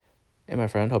Hey, my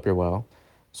friend, hope you're well.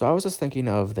 So, I was just thinking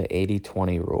of the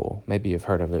 80/20 rule. Maybe you've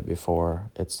heard of it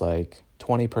before. It's like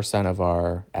 20% of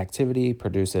our activity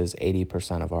produces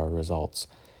 80% of our results,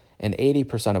 and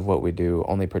 80% of what we do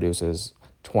only produces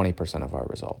 20% of our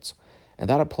results. And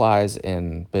that applies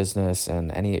in business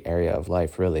and any area of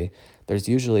life, really. There's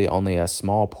usually only a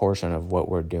small portion of what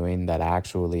we're doing that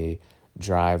actually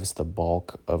drives the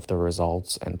bulk of the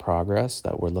results and progress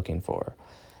that we're looking for.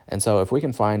 And so, if we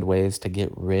can find ways to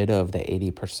get rid of the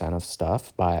 80% of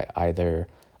stuff by either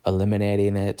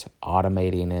eliminating it,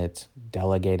 automating it,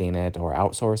 delegating it, or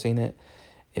outsourcing it,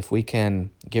 if we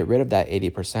can get rid of that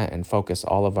 80% and focus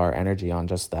all of our energy on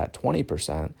just that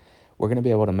 20%, we're going to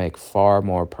be able to make far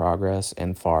more progress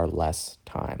in far less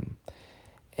time.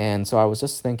 And so, I was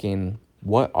just thinking,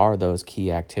 what are those key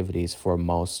activities for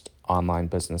most online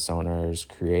business owners,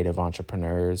 creative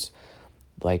entrepreneurs?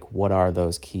 Like, what are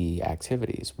those key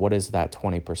activities? What is that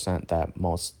 20% that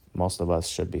most of us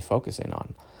should be focusing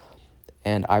on?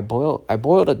 And I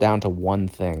boiled it down to one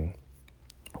thing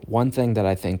that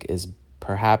I think is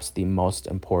perhaps the most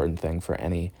important thing for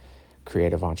any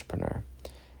creative entrepreneur,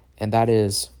 and that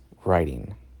is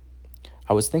writing.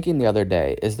 I was thinking the other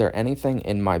day, is there anything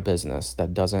in my business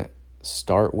that doesn't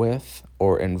start with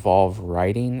or involve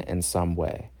writing in some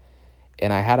way?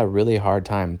 And I had a really hard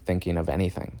time thinking of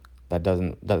anything that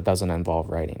doesn't involve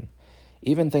writing.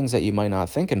 Even things that you might not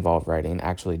think involve writing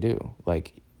actually do,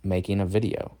 like making a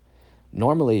video.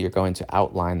 Normally, you're going to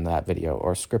outline that video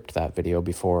or script that video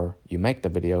before you make the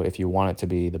video. If you want it to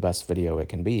be the best video it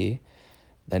can be,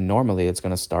 then normally it's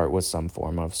going to start with some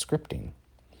form of scripting.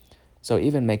 So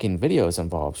even making videos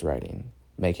involves writing.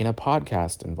 Making a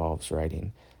podcast involves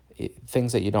writing.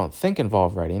 Things that you don't think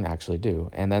involve writing actually do.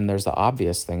 And then there's the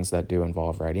obvious things that do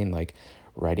involve writing, like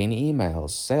writing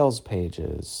emails, sales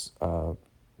pages,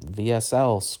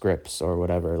 VSL scripts, or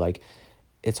whatever. Like,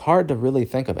 it's hard to really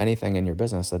think of anything in your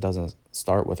business that doesn't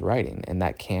start with writing, and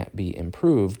that can't be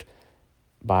improved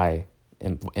by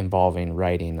involving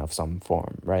writing of some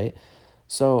form, right?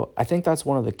 So I think that's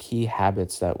one of the key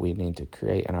habits that we need to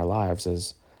create in our lives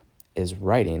is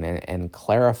writing and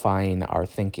clarifying our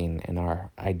thinking and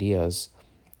our ideas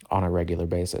on a regular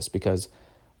basis, because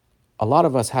a lot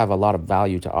of us have a lot of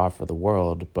value to offer the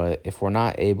world, but if we're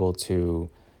not able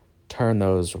to turn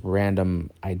those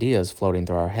random ideas floating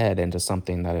through our head into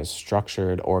something that is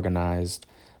structured, organized,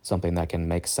 something that can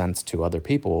make sense to other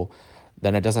people,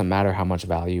 then it doesn't matter how much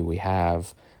value we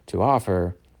have to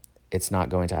offer, it's not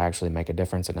going to actually make a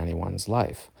difference in anyone's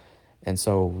life. And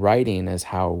so writing is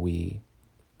how we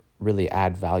really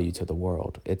add value to the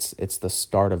world. It's the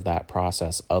start of that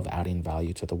process of adding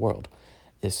value to the world.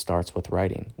 It starts with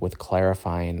writing, with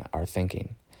clarifying our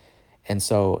thinking. And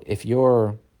so if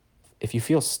you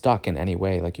feel stuck in any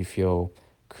way, like you feel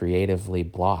creatively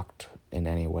blocked in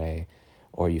any way,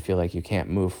 or you feel like you can't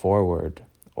move forward,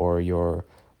 or you're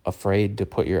afraid to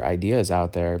put your ideas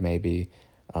out there, maybe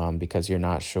because you're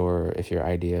not sure if your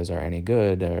ideas are any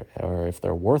good, or if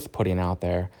they're worth putting out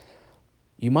there,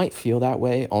 you might feel that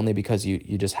way only because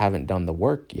you just haven't done the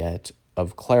work yet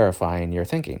of clarifying your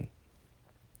thinking.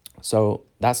 So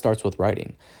that starts with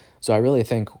writing. So I really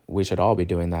think we should all be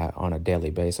doing that on a daily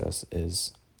basis,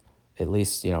 is at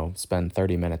least, spend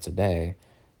 30 minutes a day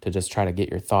to just try to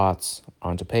get your thoughts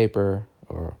onto paper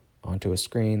or onto a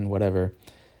screen, whatever,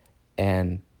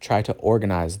 and try to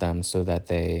organize them so that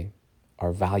they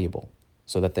are valuable,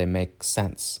 so that they make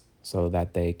sense, so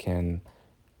that they can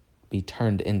be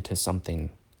turned into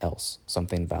something else,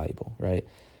 something valuable, right?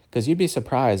 Because you'd be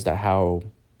surprised at how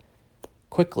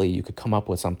quickly you could come up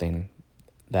with something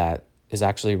that is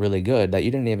actually really good that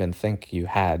you didn't even think you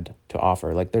had to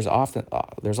offer. Like, there's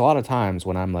a lot of times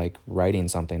when I'm like writing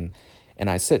something and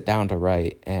I sit down to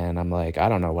write and I'm like, I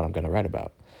don't know what I'm going to write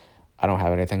about. I don't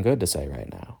have anything good to say right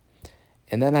now.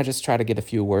 And then I just try to get a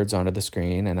few words onto the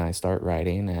screen and I start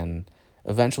writing, and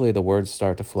eventually the words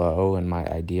start to flow and my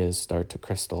ideas start to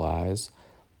crystallize.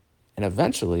 And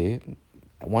eventually,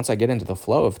 once I get into the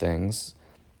flow of things,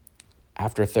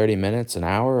 after 30 minutes, an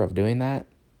hour of doing that,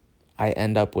 I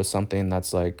end up with something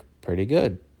that's like pretty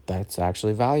good, that's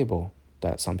actually valuable,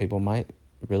 that some people might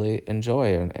really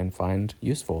enjoy and find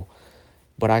useful.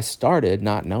 But I started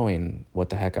not knowing what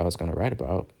the heck I was going to write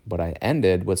about, but I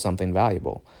ended with something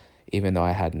valuable. Even though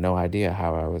I had no idea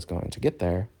how I was going to get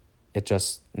there, it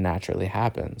just naturally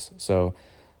happens. So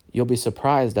you'll be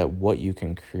surprised at what you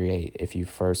can create if you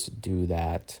first do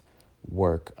that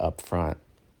work up front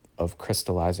of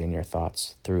crystallizing your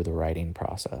thoughts through the writing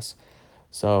process.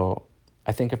 So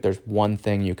I think if there's one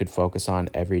thing you could focus on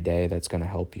every day that's going to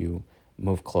help you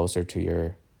move closer to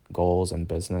your goals and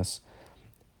business,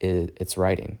 it's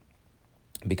writing.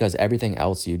 because everything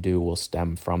else you do will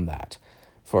stem from that.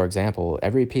 For example,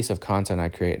 every piece of content I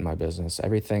create in my business,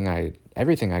 everything I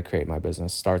create in my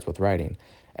business starts with writing.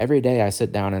 Every day I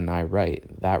sit down and I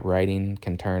write. That writing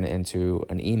can turn into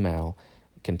an email,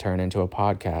 can turn into a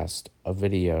podcast, a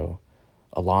video,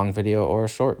 a long video or a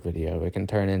short video. It can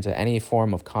turn into any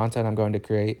form of content I'm going to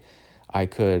create. I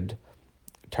could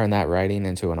turn that writing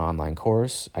into an online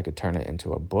course. I could turn it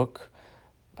into a book.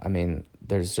 I mean,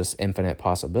 there's just infinite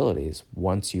possibilities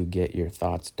once you get your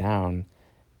thoughts down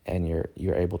and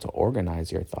you're able to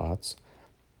organize your thoughts.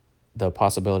 The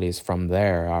possibilities from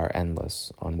there are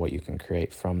endless on what you can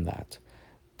create from that.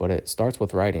 But it starts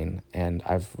with writing, and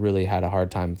I've really had a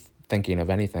hard time thinking of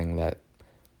anything that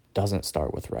doesn't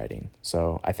start with writing.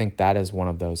 So I think that is one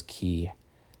of those key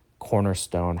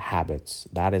cornerstone habits.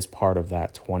 That is part of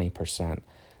that 20%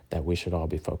 that we should all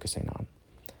be focusing on.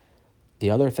 The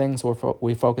other things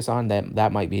we focus on,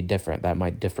 that might be different. That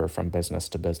might differ from business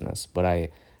to business. But I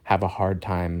have a hard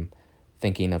time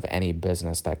thinking of any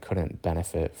business that couldn't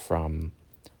benefit from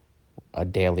a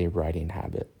daily writing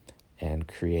habit and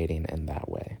creating in that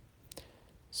way.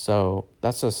 So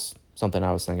that's just something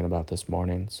I was thinking about this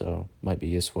morning. So might be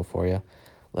useful for you.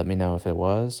 Let me know if it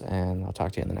was, and I'll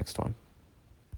talk to you in the next one.